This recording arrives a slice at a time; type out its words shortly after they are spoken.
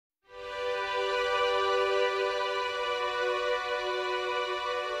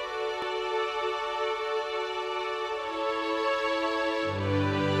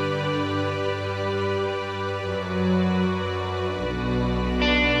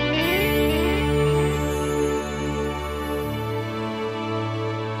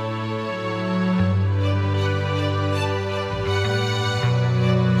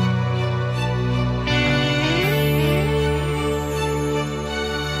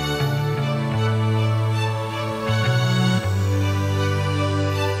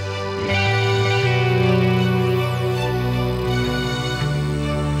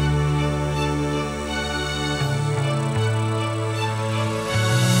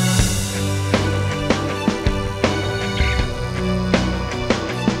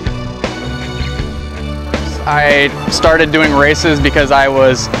I started doing races because I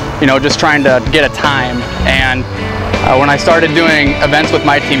was, just trying to get a time. And when I started doing events with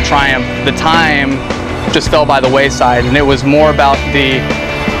my team Triumph, the time just fell by the wayside, and it was more about the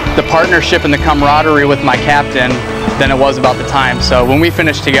partnership and the camaraderie with my captain than it was about the time. So when we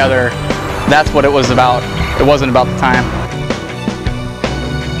finished together, that's what it was about. It wasn't about the time.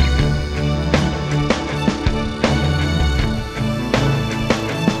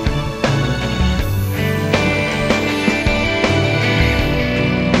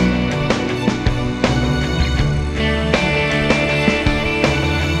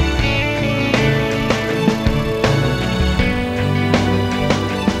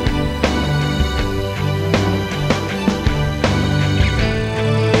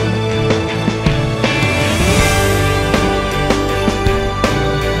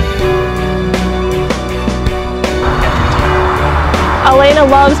 Elena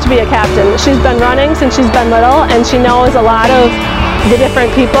loves to be a captain. She's been running since she's been little, and she knows a lot of the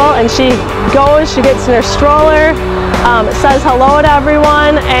different people, and she goes, she gets in her stroller, says hello to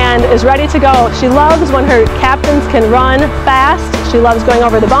everyone, and is ready to go. She loves when her captains can run fast. She loves going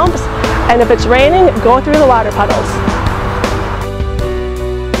over the bumps, and if it's raining, go through the water puddles.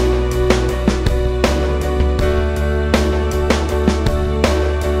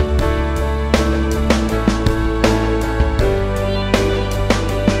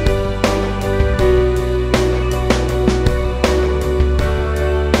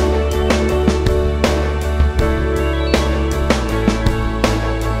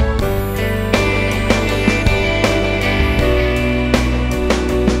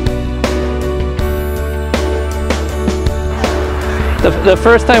 The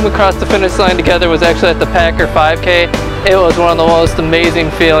first time we crossed the finish line together was actually at the Packer 5K. It was one of the most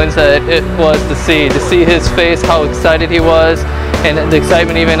amazing feelings that it was to see his face, how excited he was, and the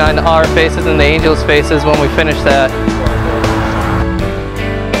excitement even on our faces and the Angels' faces when we finished that.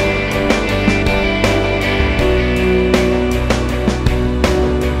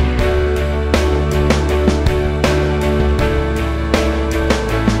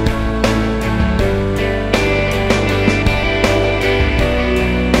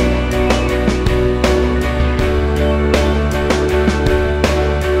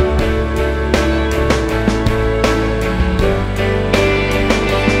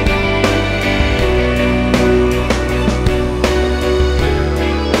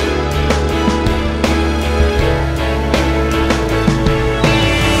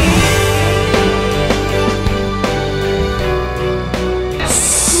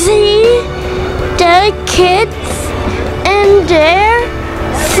 The kids and their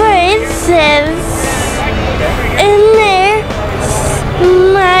faces.